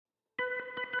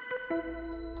Hello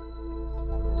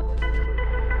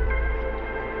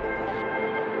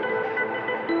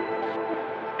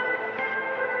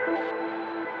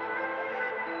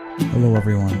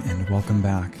everyone, and welcome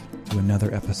back to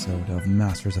another episode of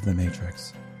Masters of the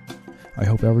Matrix. I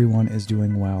hope everyone is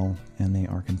doing well and they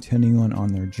are continuing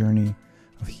on their journey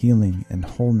of healing and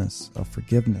wholeness, of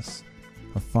forgiveness,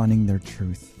 of finding their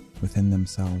truth within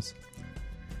themselves.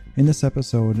 In this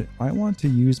episode, I want to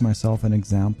use myself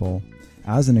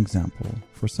as an example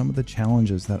for some of the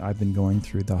challenges that I've been going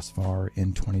through thus far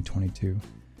in 2022.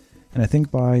 And I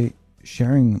think by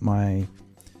sharing my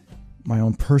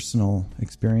own personal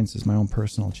experiences, my own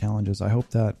personal challenges, I hope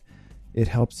that it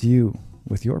helps you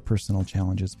with your personal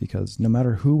challenges, because no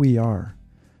matter who we are,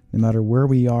 no matter where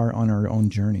we are on our own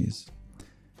journeys,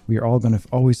 we are all going to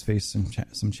always face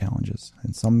some challenges,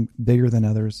 and some bigger than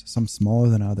others, some smaller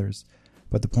than others.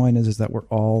 But the point is that we're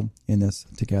all in this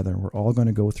together. We're all going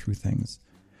to go through things.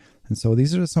 And so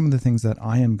these are some of the things that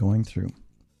I am going through.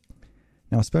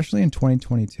 Now, especially in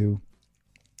 2022,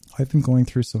 I've been going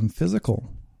through some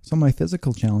of my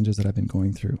physical challenges that I've been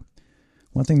going through.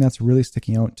 One thing that's really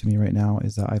sticking out to me right now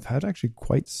is that I've had actually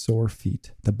quite sore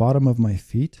feet. The bottom of my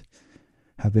feet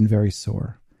have been very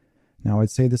sore. Now,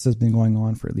 I'd say this has been going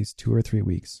on for at least 2 or 3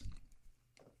 weeks.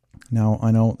 Now,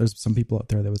 I know there's some people out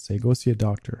there that would say, go see a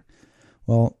doctor.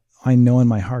 Well, I know in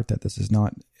my heart that this is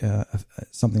not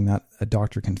something that a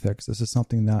doctor can fix. This is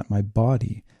something that my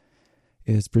body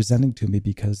is presenting to me,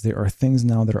 because there are things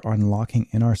now that are unlocking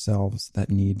in ourselves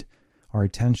that need our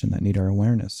attention, that need our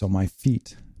awareness. So my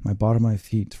feet, my bottom of my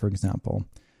feet, for example,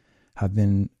 have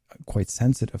been quite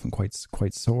sensitive and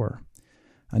quite sore.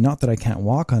 And not that I can't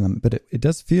walk on them, but it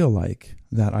does feel like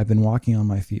that I've been walking on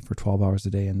my feet for 12 hours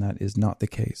a day, and that is not the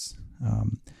case.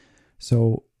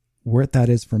 So where that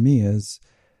is for me is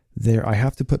there, I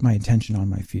have to put my attention on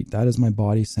my feet. That is my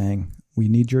body saying, we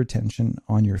need your attention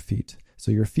on your feet.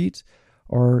 So your feet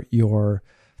are your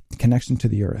connection to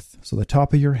the earth. So the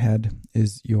top of your head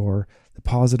is the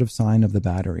positive sign of the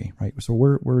battery, right? So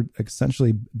we're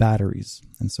essentially batteries.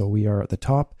 And so we are at the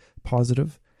top.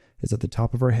 Positive is at the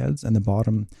top of our heads, and the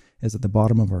bottom is at the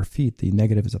bottom of our feet. The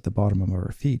negative is at the bottom of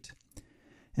our feet.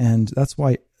 And that's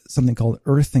why something called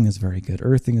earthing is very good.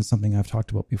 Earthing is something I've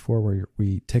talked about before, where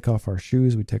we take off our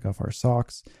shoes, we take off our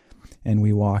socks, and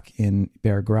we walk in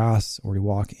bare grass, or we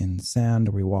walk in sand,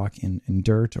 or we walk in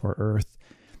dirt or earth.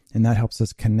 And that helps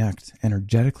us connect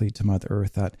energetically to Mother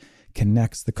Earth. That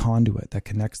connects the conduit, that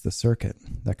connects the circuit,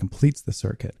 that completes the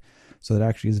circuit. So that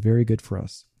actually is very good for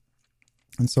us.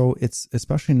 And so it's,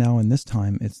 especially now in this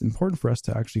time, it's important for us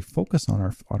to actually focus on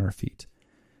our feet,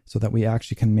 so that we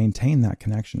actually can maintain that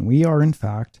connection. We are, in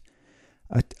fact,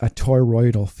 a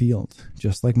toroidal field,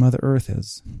 just like Mother Earth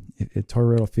is. A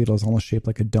toroidal field is almost shaped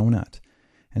like a donut.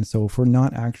 And so if we're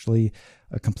not actually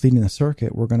completing the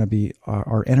circuit, we're going to be,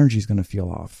 our energy is going to feel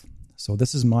off. So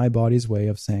this is my body's way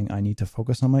of saying I need to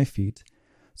focus on my feet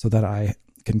so that I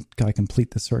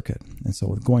complete the circuit. And so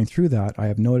going through that, I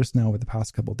have noticed now over the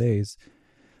past couple of days,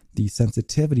 the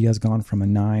sensitivity has gone from a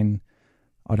 9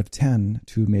 out of 10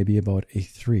 to maybe about a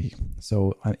 3.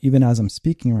 So even as I'm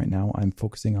speaking right now, I'm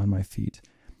focusing on my feet,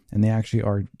 and they actually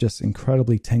are just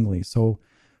incredibly tingly. So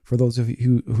for those of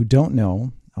you who don't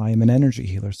know, I am an energy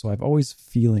healer, so I've always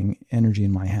feeling energy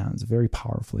in my hands very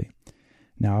powerfully.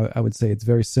 Now, I would say it's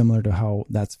very similar to how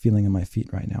that's feeling in my feet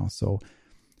right now. So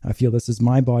I feel this is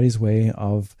my body's way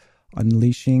of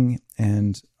unleashing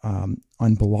and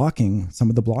unblocking some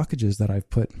of the blockages that I've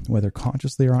put, whether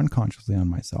consciously or unconsciously, on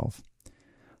myself.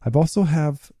 I've also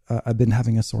I've been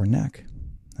having a sore neck.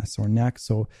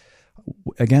 So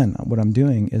again, what I'm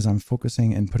doing is I'm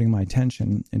focusing and putting my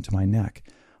attention into my neck.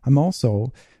 I'm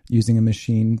also using a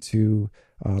machine to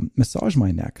massage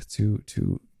my neck to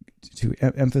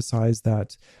emphasize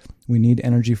that we need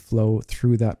energy flow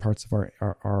through that parts of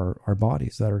our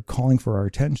bodies that are calling for our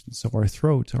attention. So our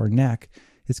throat, our neck,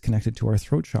 is connected to our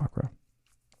throat chakra.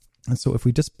 And so if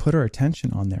we just put our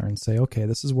attention on there and say, okay,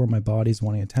 this is where my body's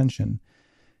wanting attention,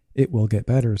 it will get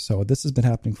better. So this has been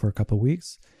happening for a couple of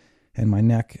weeks, and my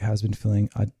neck has been feeling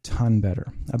a ton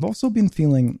better. I've also been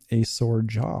feeling a sore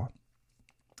jaw.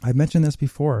 I mentioned this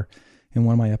before in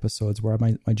one of my episodes, where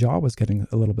my jaw was getting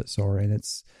a little bit sore, and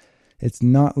it's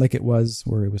not like it was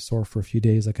where it was sore for a few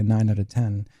days, like a 9 out of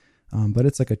 10, but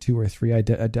it's like a 2 or 3. I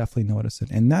definitely notice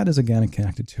it. And that is, again,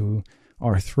 connected to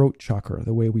our throat chakra,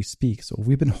 the way we speak. So if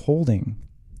we've been holding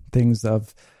things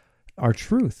of our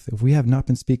truth, if we have not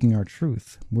been speaking our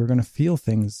truth, we're going to feel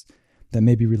things that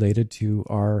may be related to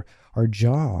our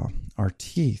jaw, our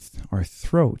teeth, our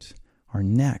throat, our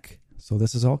neck. So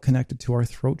this is all connected to our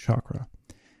throat chakra.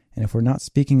 And if we're not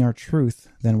speaking our truth,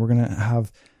 then we're going to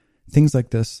have things like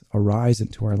this arise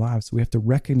into our lives. So we have to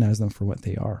recognize them for what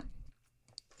they are.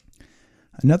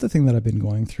 Another thing that I've been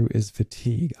going through is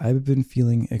fatigue. I've been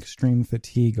feeling extreme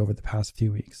fatigue over the past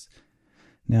few weeks.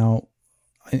 Now,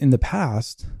 in the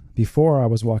past, before I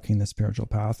was walking the spiritual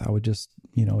path, I would just,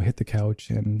 hit the couch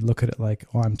and look at it like,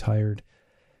 oh, I'm tired,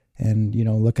 and,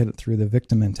 look at it through the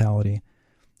victim mentality.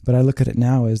 But I look at it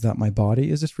now as that my body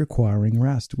is just requiring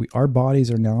rest. Our bodies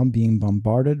are now being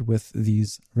bombarded with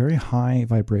these very high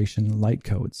vibration light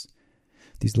codes.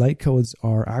 These light codes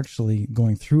are actually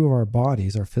going through our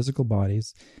bodies, our physical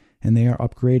bodies, and they are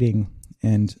upgrading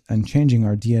and changing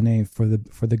our DNA for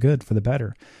the good, for the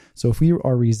better. So if we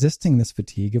are resisting this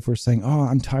fatigue, if we're saying, oh,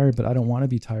 I'm tired, but I don't want to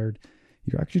be tired,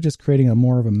 you're actually just creating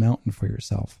more of a mountain for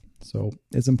yourself. So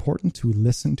it's important to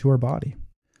listen to our body.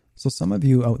 So some of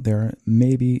you out there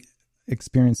may be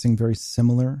experiencing very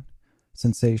similar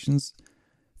sensations,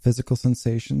 physical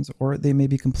sensations, or they may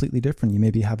be completely different. You may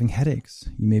be having headaches.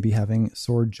 You may be having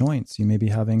sore joints. You may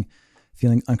be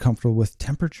feeling uncomfortable with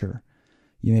temperature.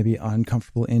 You may be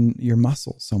uncomfortable in your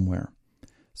muscle somewhere.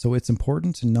 So it's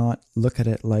important to not look at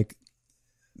it like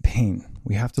pain.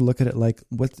 We have to look at it like,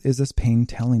 what is this pain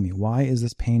telling me? Why is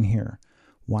this pain here?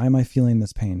 Why am I feeling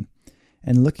this pain?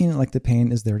 And looking at it like the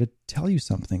pain is there to tell you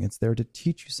something. It's there to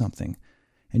teach you something.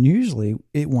 And usually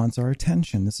it wants our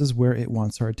attention. This is where it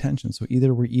wants our attention. So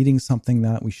either we're eating something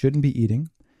that we shouldn't be eating,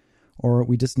 or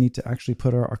we just need to actually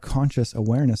put our conscious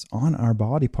awareness on our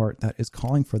body part that is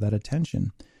calling for that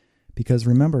attention. Because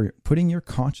remember, putting your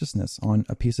consciousness on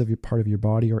a piece of your part of your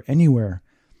body or anywhere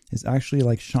is actually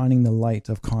like shining the light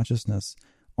of consciousness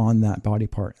on that body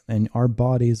part. And our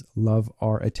bodies love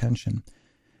our attention.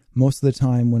 Most of the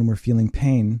time when we're feeling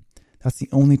pain, that's the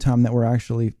only time that we're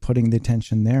actually putting the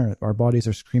attention there. Our bodies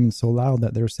are screaming so loud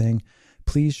that they're saying,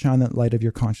 please shine that light of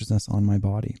your consciousness on my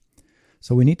body.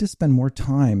 So we need to spend more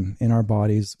time in our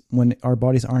bodies when our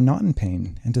bodies are not in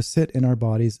pain, and to sit in our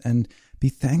bodies and be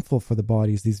thankful for the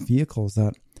bodies, these vehicles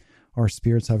that our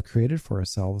spirits have created for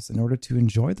ourselves in order to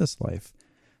enjoy this life.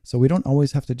 So we don't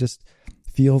always have to just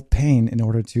feel pain in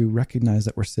order to recognize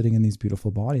that we're sitting in these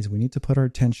beautiful bodies. We need to put our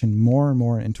attention more and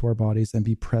more into our bodies and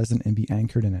be present and be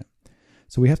anchored in it.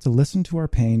 So we have to listen to our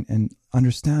pain and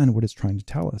understand what it's trying to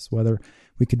tell us, whether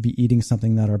we could be eating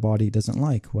something that our body doesn't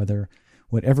like,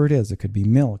 whatever it is. It could be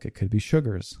milk, it could be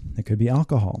sugars, it could be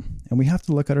alcohol. And we have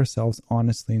to look at ourselves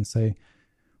honestly and say,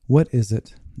 what is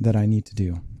it that I need to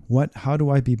do? How do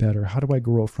I be better? How do I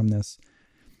grow from this?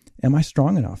 Am I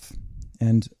strong enough?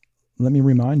 And let me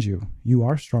remind you, you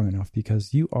are strong enough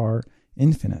because you are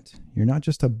infinite. You're not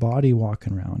just a body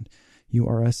walking around. You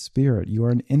are a spirit. You are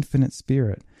an infinite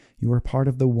spirit. You are part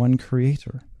of the one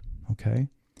creator. Okay?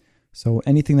 So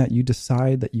anything that you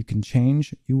decide that you can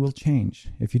change, you will change.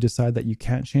 If you decide that you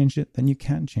can't change it, then you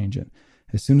can't change it.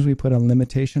 As soon as we put a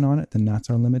limitation on it, then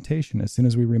that's our limitation. As soon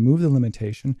as we remove the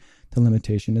limitation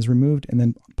is removed, and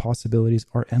then possibilities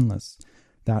are endless.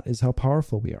 That is how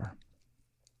powerful we are.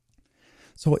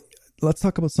 So let's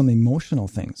talk about some emotional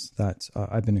things that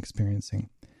I've been experiencing.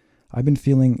 I've been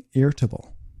feeling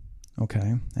irritable,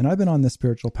 okay? And I've been on this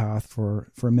spiritual path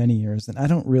for many years, and I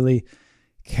don't really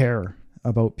care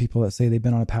about people that say they've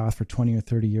been on a path for 20 or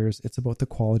 30 years. It's about the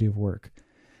quality of work.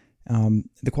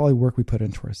 The quality of work we put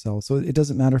into ourselves. So it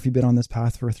doesn't matter if you've been on this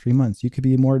path for 3 months. You could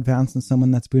be more advanced than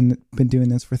someone that's been doing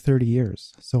this for 30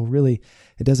 years. So really,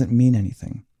 it doesn't mean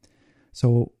anything.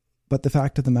 But the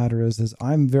fact of the matter is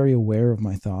I'm very aware of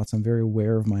my thoughts. I'm very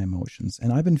aware of my emotions.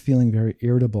 And I've been feeling very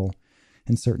irritable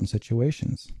in certain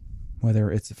situations,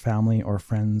 whether it's family or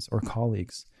friends or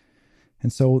colleagues.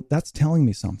 And so that's telling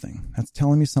me something. That's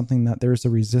telling me something that there's a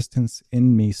resistance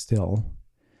in me still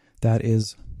that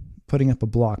is putting up a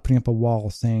block, putting up a wall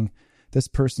saying, this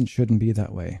person shouldn't be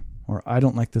that way, or I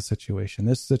don't like this situation.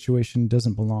 This situation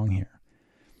doesn't belong here.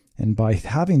 And by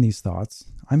having these thoughts,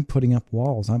 I'm putting up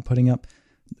walls. I'm putting up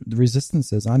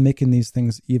resistances. I'm making these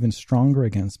things even stronger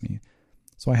against me.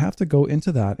 So I have to go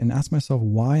into that and ask myself,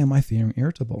 why am I feeling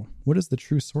irritable? What is the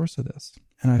true source of this?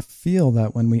 And I feel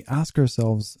that when we ask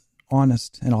ourselves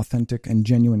honest and authentic and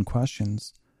genuine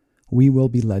questions, we will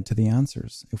be led to the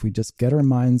answers. If we just get our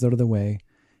minds out of the way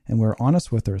and we're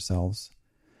honest with ourselves,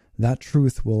 that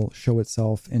truth will show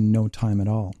itself in no time at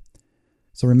all.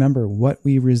 So remember, what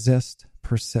we resist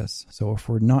persists. So if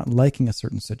we're not liking a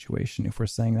certain situation, if we're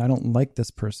saying, I don't like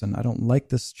this person, I don't like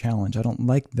this challenge, I don't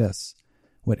like this,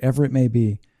 whatever it may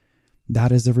be,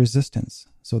 that is a resistance.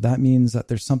 So that means that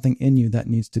there's something in you that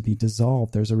needs to be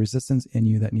dissolved. There's a resistance in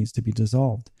you that needs to be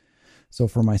dissolved. So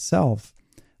for myself,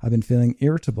 I've been feeling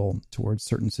irritable towards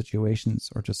certain situations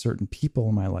or to certain people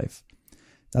in my life.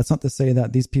 That's not to say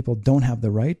that these people don't have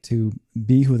the right to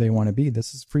be who they want to be.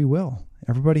 This is free will.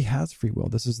 Everybody has free will.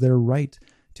 This is their right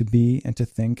to be and to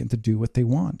think and to do what they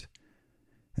want.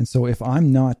 And so if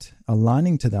I'm not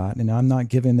aligning to that and I'm not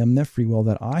giving them their free will,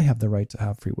 that I have the right to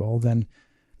have free will, then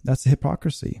that's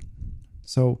hypocrisy.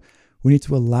 So we need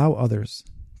to allow others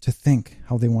to think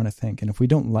how they want to think. And if we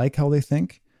don't like how they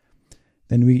think,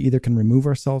 then we either can remove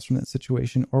ourselves from that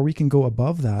situation, or we can go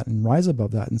above that and rise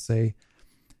above that and say,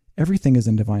 everything is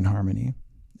in divine harmony.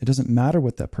 It doesn't matter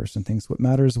what that person thinks. What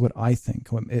matters is what I think.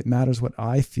 It matters what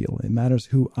I feel. It matters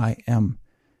who I am.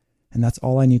 And that's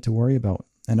all I need to worry about.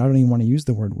 And I don't even want to use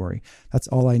the word worry. That's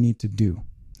all I need to do.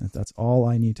 That's all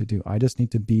I need to do. I just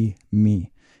need to be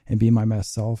me and be my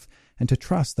best self, and to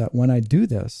trust that when I do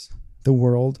this, the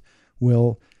world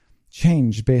will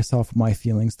change based off of my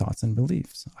feelings, thoughts, and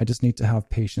beliefs. I just need to have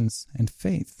patience and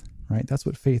faith, right? That's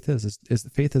what faith is.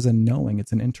 Faith is a knowing.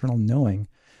 It's an internal knowing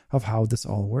of how this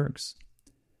all works.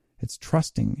 It's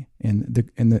trusting in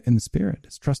the Spirit.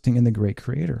 It's trusting in the great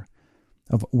Creator,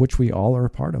 of which we all are a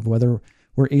part of, whether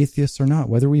we're atheists or not,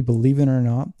 whether we believe in it or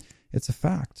not. It's a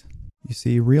fact. You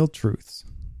see, real truths,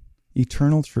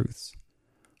 eternal truths,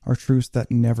 are truths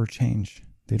that never change.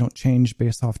 They don't change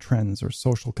based off trends or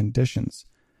social conditions.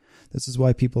 This is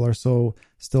why people are so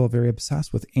still very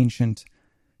obsessed with ancient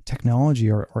technology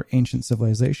or ancient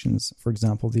civilizations. For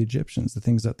example, the Egyptians, the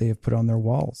things that they have put on their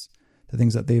walls, the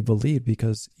things that they believe,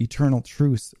 because eternal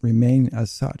truths remain as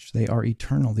such. They are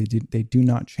eternal. They do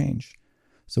not change.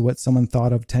 So what someone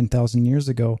thought of 10,000 years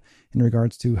ago in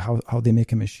regards to how they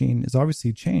make a machine is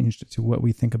obviously changed to what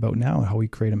we think about now, how we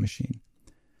create a machine.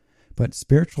 But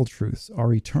spiritual truths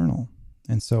are eternal.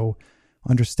 And so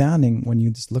understanding, when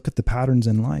you just look at the patterns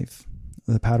in life,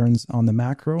 the patterns on the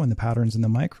macro and the patterns in the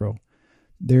micro,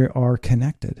 they are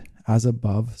connected. As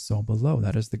above, so below.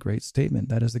 That is the great statement.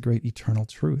 That is the great eternal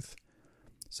truth.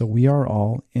 So we are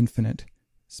all infinite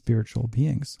spiritual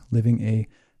beings living a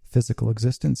physical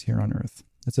existence here on earth.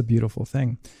 It's a beautiful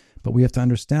thing. But we have to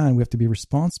understand, we have to be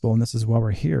responsible, and this is why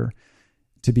we're here,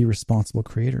 to be responsible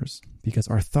creators. Because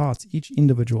our thoughts, each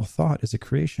individual thought is a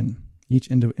creation. Each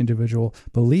individual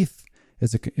belief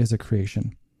is a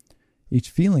creation. Each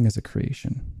feeling is a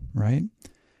creation, right?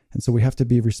 And so we have to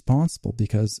be responsible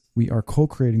because we are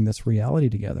co-creating this reality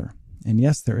together. And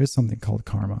yes, there is something called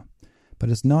karma, but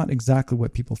it's not exactly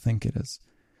what people think it is.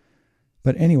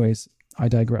 But anyways, I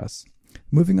digress.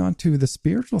 Moving on to the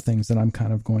spiritual things that I'm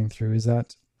kind of going through is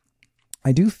that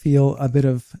I do feel a bit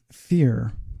of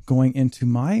fear going into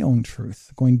my own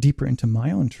truth, going deeper into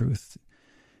my own truth.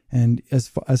 And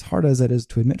as hard as it is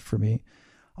to admit for me,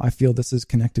 I feel this is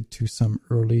connected to some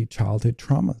early childhood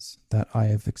traumas that I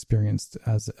have experienced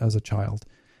as a child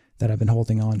that I've been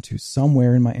holding on to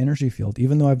somewhere in my energy field.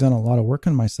 Even though I've done a lot of work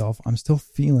on myself, I'm still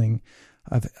feeling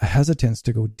a hesitance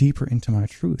to go deeper into my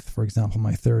truth. For example,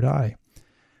 my third eye.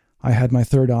 I had my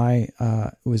third eye,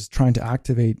 was trying to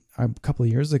activate a couple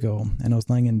of years ago, and I was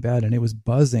laying in bed and it was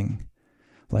buzzing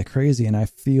like crazy. And I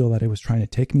feel that it was trying to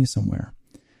take me somewhere.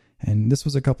 And this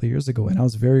was a couple of years ago, and I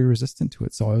was very resistant to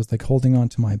it. So I was like holding on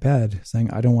to my bed saying,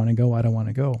 I don't want to go. I don't want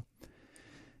to go.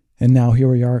 And now here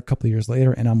we are a couple of years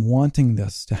later, and I'm wanting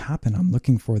this to happen. I'm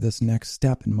looking for this next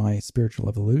step in my spiritual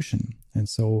evolution. And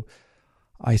so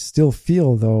I still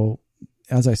feel, though,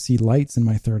 as I see lights in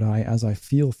my third eye, as I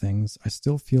feel things, I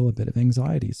still feel a bit of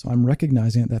anxiety. So I'm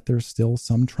recognizing that there's still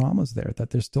some traumas there,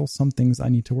 that there's still some things I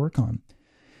need to work on.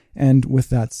 And with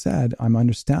that said, I'm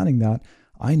understanding that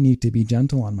I need to be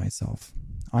gentle on myself.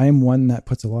 I am one that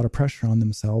puts a lot of pressure on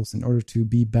themselves in order to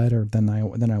be better than I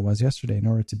was yesterday, in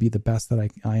order to be the best that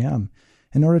I am,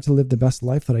 in order to live the best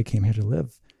life that I came here to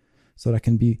live, so that I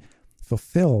can be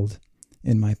fulfilled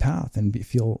in my path and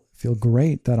feel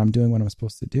great that I'm doing what I'm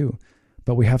supposed to do.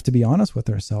 But we have to be honest with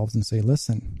ourselves and say,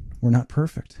 listen, we're not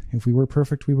perfect. If we were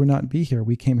perfect, we would not be here.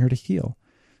 We came here to heal.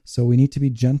 So we need to be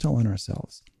gentle on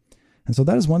ourselves. And so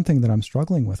that is one thing that I'm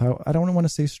struggling with. I don't want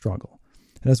to say struggle.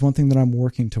 It is one thing that I'm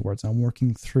working towards. I'm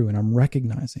working through, and I'm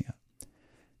recognizing it.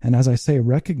 And as I say,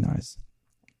 recognize,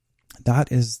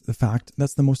 that is the fact,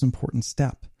 that's the most important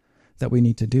step that we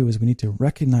need to do, is we need to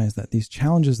recognize that these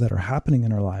challenges that are happening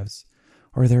in our lives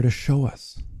are there to show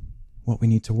us what we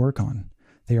need to work on.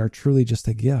 They are truly just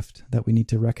a gift that we need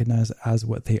to recognize as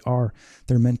what they are.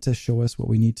 They're meant to show us what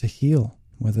we need to heal,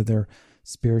 whether they're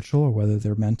spiritual or whether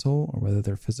they're mental or whether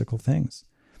they're physical things.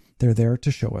 They're there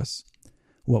to show us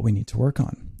what we need to work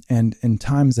on. And in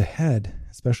times ahead,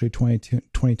 especially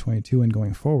 2022 and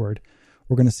going forward,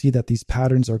 we're going to see that these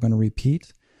patterns are going to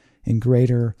repeat in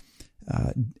greater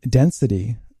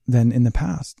density than in the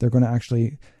past. They're going to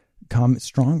actually come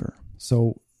stronger.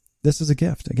 So this is a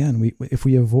gift. Again, if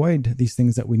we avoid these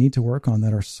things that we need to work on,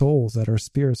 that our souls, that our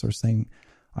spirits are saying,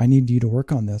 I need you to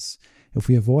work on this. If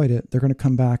we avoid it, they're going to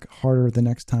come back harder the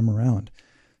next time around.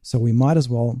 So we might as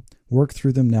well work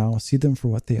through them now, see them for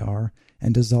what they are,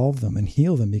 and dissolve them and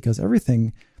heal them, because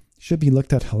everything should be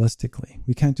looked at holistically.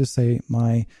 We can't just say,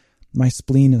 my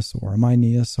spleen is sore, my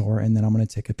knee is sore, and then I'm going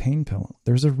to take a pain pill.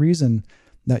 There's a reason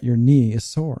that your knee is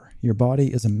sore. Your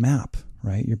body is a map,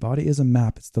 right? Your body is a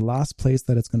map. It's the last place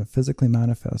that it's going to physically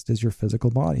manifest is your physical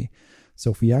body.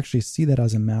 So if we actually see that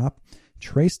as a map,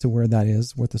 trace to where that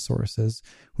is, what the source is,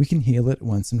 we can heal it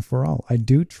once and for all. I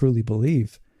do truly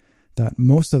believe that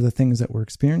most of the things that we're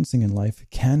experiencing in life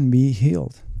can be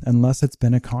healed, unless it's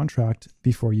been a contract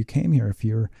before you came here. If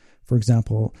you're, for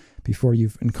example, before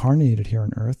you've incarnated here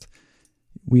on earth,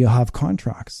 we all have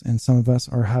contracts, and some of us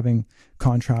are having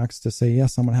contracts to say,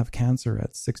 yes, I'm going to have cancer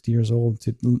at 60 years old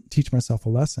to teach myself a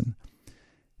lesson.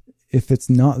 If it's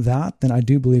not that, then I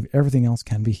do believe everything else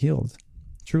can be healed.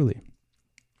 Truly.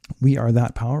 We are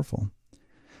that powerful.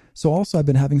 So also, I've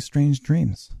been having strange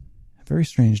dreams, very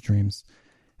strange dreams.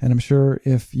 And I'm sure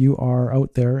if you are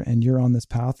out there and you're on this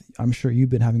path, I'm sure you've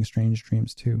been having strange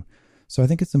dreams too. So I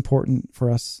think it's important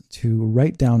for us to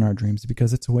write down our dreams,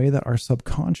 because it's a way that our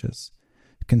subconscious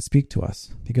can speak to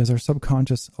us, because our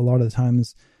subconscious, a lot of the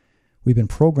times we've been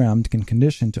programmed and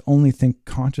conditioned to only think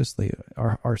consciously.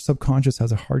 Our subconscious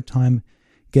has a hard time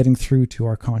getting through to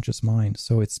our conscious mind.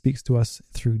 So it speaks to us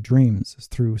through dreams,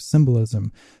 through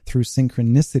symbolism, through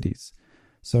synchronicities.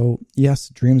 So yes,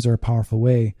 dreams are a powerful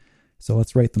way. So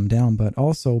let's write them down, but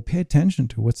also pay attention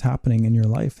to what's happening in your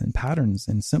life and patterns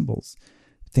and symbols.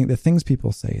 Think the things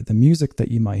people say, the music that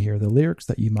you might hear, the lyrics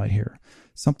that you might hear,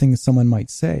 something someone might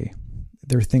say.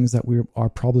 There are things that we are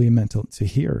probably meant to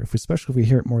hear, especially if we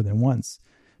hear it more than once.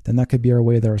 Then that could be our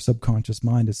way that our subconscious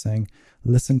mind is saying,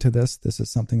 listen to this. This is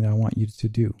something that I want you to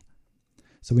do.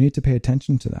 So we need to pay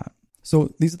attention to that.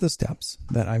 So these are the steps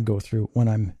that I go through when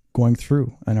I'm going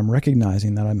through and I'm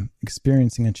recognizing that I'm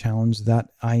experiencing a challenge that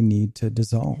I need to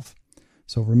dissolve.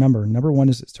 So remember, number one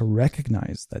is to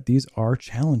recognize that these are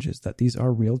challenges, that these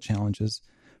are real challenges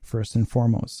first and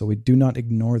foremost. So we do not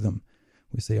ignore them.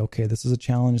 We say, okay, this is a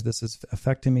challenge. This is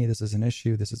affecting me. This is an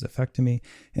issue. This is affecting me,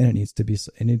 and it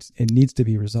needs to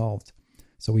be resolved.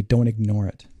 So we don't ignore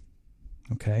it.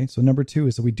 Okay. So number two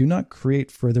is that we do not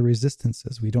create further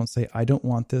resistances. We don't say, I don't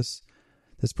want this.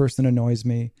 This person annoys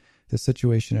me. This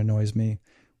situation annoys me.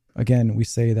 Again, we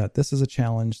say that this is a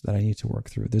challenge that I need to work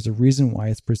through. There's a reason why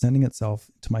it's presenting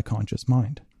itself to my conscious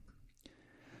mind.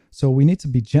 So we need to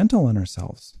be gentle on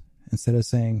ourselves instead of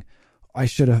saying, I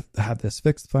should have had this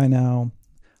fixed by now.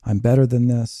 I'm better than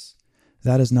this.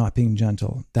 That is not being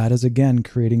gentle. That is, again,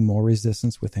 creating more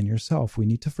resistance within yourself. We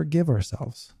need to forgive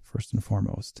ourselves, first and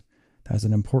foremost. That is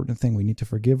an important thing. We need to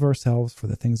forgive ourselves for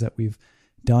the things that we've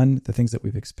done, the things that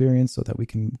we've experienced, so that we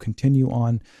can continue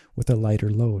on with a lighter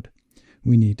load.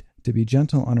 We need to be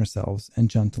gentle on ourselves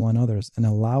and gentle on others, and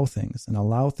allow things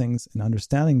and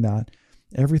understanding that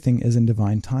everything is in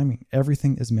divine timing.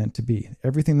 Everything is meant to be.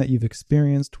 Everything that you've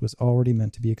experienced was already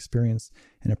meant to be experienced,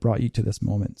 and it brought you to this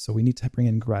moment. So we need to bring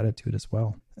in gratitude as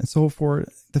well. And so for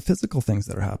the physical things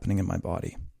that are happening in my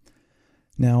body.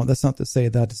 Now, that's not to say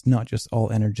that it's not just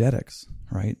all energetics,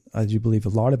 right? I do believe a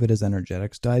lot of it is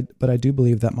energetics, but I do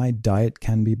believe that my diet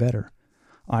can be better.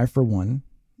 I, for one,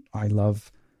 I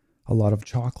love a lot of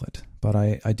chocolate, but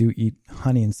I do eat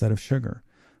honey instead of sugar.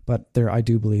 But there, I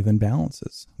do believe in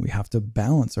balances. We have to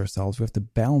balance ourselves. We have to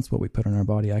balance what we put in our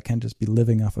body. I can't just be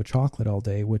living off of chocolate all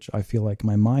day, which I feel like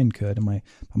my mind could, and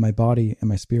my body and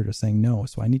my spirit are saying no.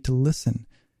 So I need to listen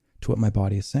to what my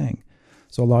body is saying.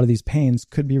 So a lot of these pains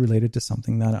could be related to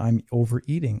something that I'm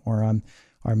overeating, or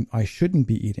I shouldn't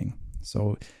be eating.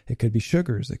 So it could be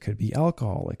sugars, it could be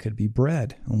alcohol, it could be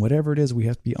bread, and whatever it is, we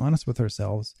have to be honest with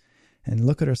ourselves and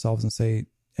look at ourselves and say,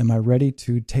 am I ready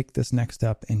to take this next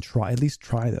step and at least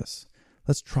try this?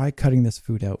 Let's try cutting this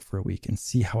food out for a week and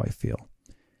see how I feel.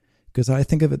 Because I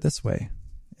think of it this way.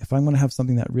 If I'm going to have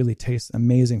something that really tastes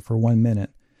amazing for 1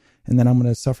 minute, and then I'm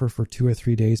going to suffer for 2 or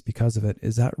 3 days because of it,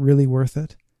 is that really worth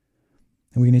it?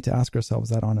 And we need to ask ourselves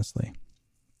that honestly.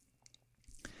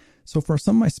 So for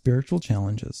some of my spiritual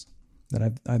challenges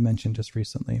that I've mentioned just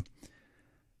recently,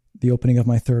 the opening of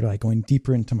my third eye, going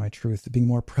deeper into my truth, being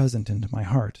more present into my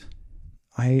heart,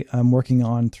 I am working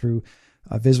on through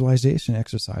visualization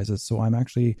exercises. So I'm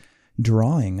actually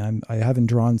drawing. I haven't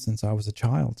drawn since I was a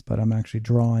child, but I'm actually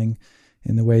drawing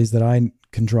in the ways that I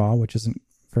can draw, which isn't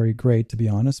very great, to be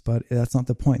honest, but that's not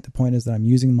the point. The point is that I'm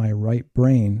using my right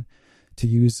brain to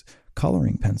use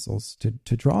coloring pencils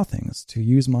to draw things, to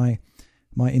use my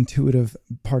intuitive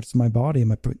parts of my body,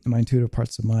 my intuitive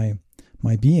parts of my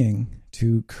my being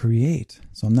to create.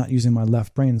 So I'm not using my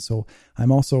left brain. So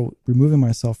I'm also removing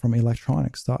myself from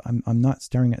electronics. I'm not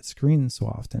staring at screens so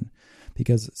often,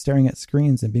 because staring at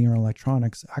screens and being around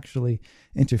electronics actually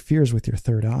interferes with your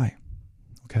third eye.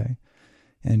 Okay.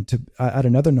 And to add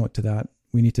another note to that,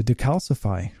 we need to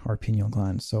decalcify our pineal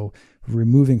gland. So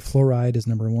removing fluoride is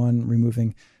number one,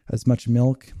 removing as much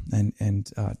milk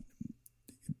and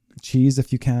cheese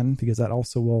if you can, because that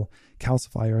also will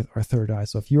calcify our third eye.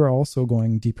 So if you are also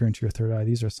going deeper into your third eye,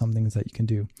 these are some things that you can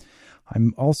do.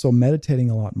 I'm also meditating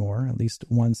a lot more, at least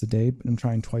once a day, but I'm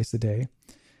trying twice a day.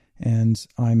 And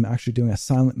I'm actually doing a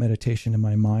silent meditation in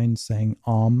my mind, saying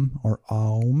Om or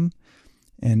Aum,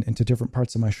 and into different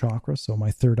parts of my chakra. So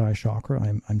my third eye chakra,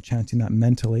 I'm chanting that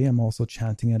mentally. I'm also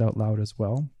chanting it out loud as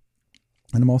well.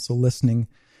 And I'm also listening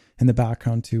in the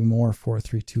background to more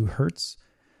 432 hertz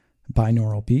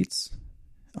binaural beats.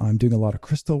 I'm doing a lot of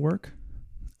crystal work.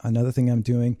 Another thing I'm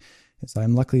doing is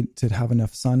I'm lucky to have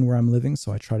enough sun where I'm living,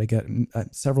 so I try to get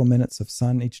several minutes of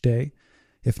sun each day,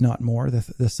 if not more.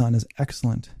 The sun is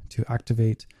excellent to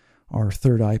activate our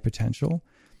third eye potential,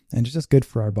 and it's just good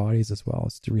for our bodies as well,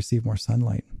 is to receive more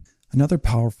sunlight. Another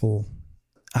powerful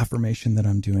affirmation that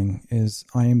I'm doing is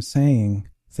I am saying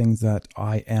things that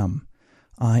I am.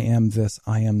 I am this,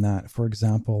 I am that. For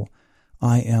example,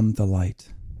 I am the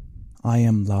light. I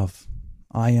am love.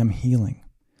 I am healing.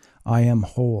 I am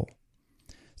whole.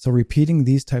 So repeating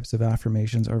these types of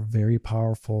affirmations are a very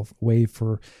powerful way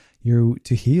for you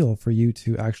to heal, for you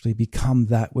to actually become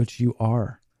that which you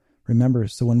are. Remember,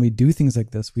 so when we do things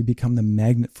like this, we become the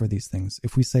magnet for these things.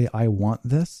 If we say, I want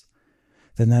this,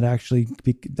 then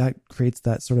that creates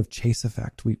that sort of chase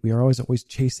effect. We are always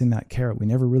chasing that carrot. We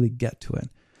never really get to it.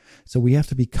 So we have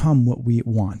to become what we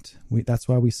want. That's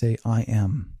why we say, I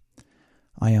am.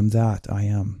 I am that. I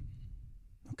am.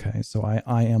 Okay, so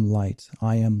I am light.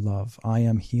 I am love. I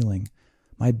am healing.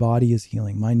 My body is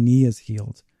healing. My knee is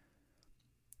healed.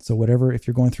 So whatever, if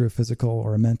you're going through a physical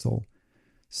or a mental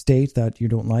state that you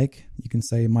don't like, you can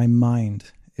say, my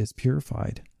mind is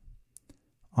purified.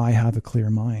 I have a clear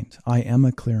mind. I am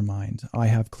a clear mind. I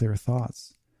have clear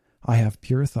thoughts. I have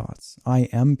pure thoughts. I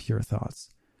am pure thoughts.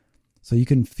 So you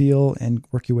can feel and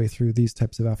work your way through these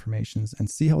types of affirmations and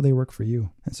see how they work for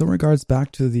you. And so in regards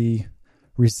back to the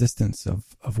resistance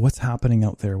of what's happening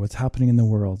out there, what's happening in the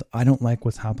world. I don't like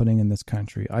what's happening in this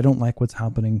country. I don't like what's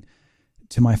happening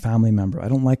to my family member. I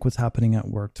don't like what's happening at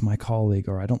work to my colleague,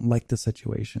 or I don't like the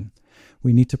situation.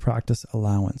 We need to practice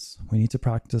allowance. We need to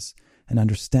practice and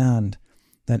understand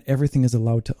that everything is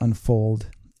allowed to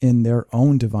unfold in their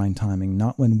own divine timing,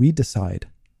 not when we decide.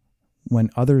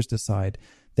 When others decide,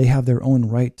 they have their own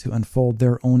right to unfold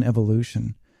their own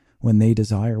evolution when they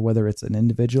desire, whether it's an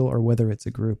individual or whether it's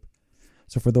a group.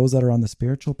 So for those that are on the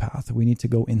spiritual path, we need to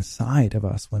go inside of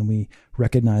us when we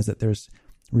recognize that there's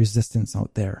resistance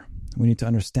out there. We need to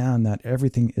understand that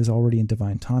everything is already in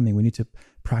divine timing. We need to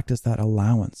practice that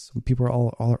allowance. People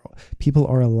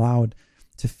are allowed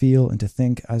to feel and to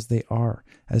think as they are,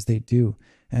 as they do,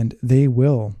 and they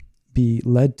will be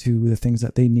led to the things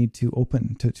that they need to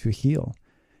open to heal.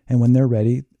 And when they're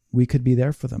ready, we could be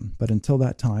there for them. But until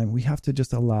that time, we have to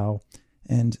just allow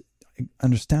and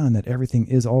understand that everything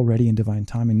is already in divine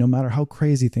timing. No matter how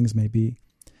crazy things may be,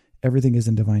 everything is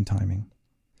in divine timing.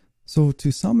 So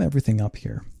to sum everything up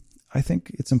here, I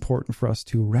think it's important for us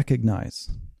to recognize,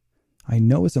 I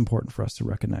know it's important for us to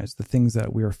recognize the things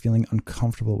that we are feeling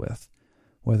uncomfortable with,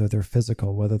 whether they're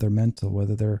physical, whether they're mental,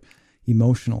 whether they're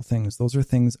emotional things. Those are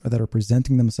things that are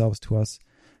presenting themselves to us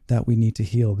that we need to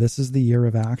heal. This is the year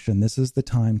of action. This is the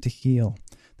time to heal.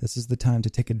 This is the time to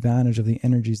take advantage of the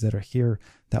energies that are here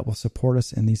that will support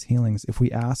us in these healings. If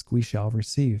we ask, we shall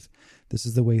receive. This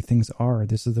is the way things are.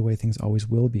 This is the way things always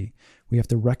will be. We have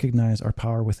to recognize our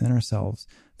power within ourselves,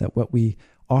 that what we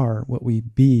are, what we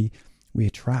be, we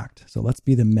attract. So let's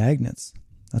be the magnets.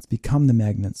 Let's become the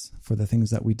magnets for the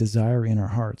things that we desire in our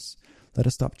hearts. Let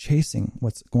us stop chasing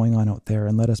what's going on out there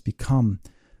and let us become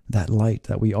that light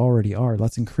that we already are.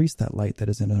 Let's increase that light that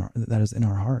is in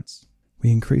our hearts.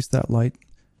 We increase that light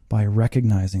by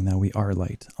recognizing that we are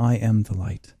light. I am the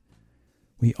light.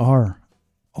 We are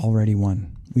already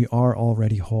one. We are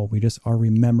already whole. We just are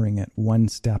remembering it one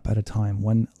step at a time,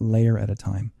 one layer at a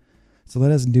time. So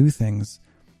let us do things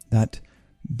that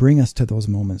bring us to those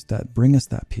moments, that bring us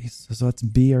that peace. So let's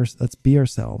be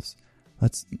ourselves.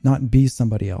 Let's not be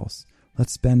somebody else.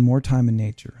 Let's spend more time in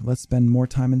nature. Let's spend more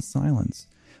time in silence.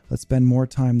 Let's spend more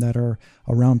time that are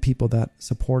around people that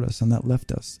support us and that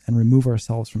lift us, and remove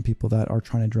ourselves from people that are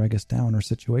trying to drag us down, or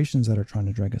situations that are trying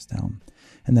to drag us down.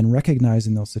 And then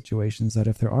recognizing those situations, that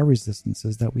if there are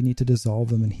resistances, that we need to dissolve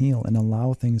them and heal and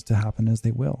allow things to happen as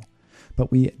they will.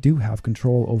 But we do have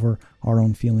control over our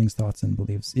own feelings, thoughts, and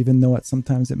beliefs, even though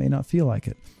sometimes it may not feel like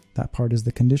it. That part is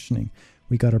the conditioning.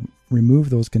 We got to remove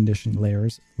those conditioned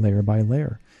layers, layer by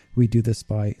layer. We do this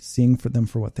by seeing them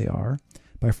for what they are,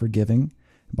 by forgiving,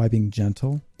 by being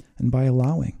gentle, and by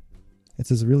allowing.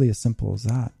 It's really as simple as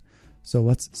that. So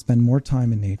let's spend more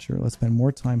time in nature. Let's spend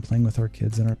more time playing with our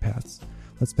kids and our pets.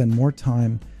 Let's spend more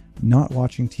time not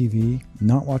watching TV,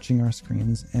 not watching our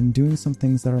screens, and doing some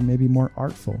things that are maybe more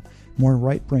artful, more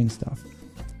right brain stuff.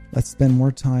 Let's spend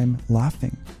more time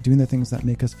laughing, doing the things that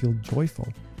make us feel joyful,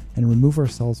 and remove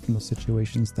ourselves from those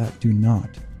situations that do not.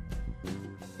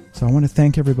 So I want to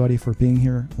thank everybody for being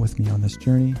here with me on this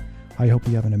journey. I hope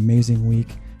you have an amazing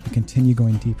week and continue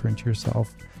going deeper into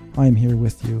yourself. I am here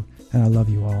with you, and I love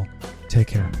you all. Take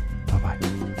care.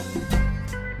 Bye-bye.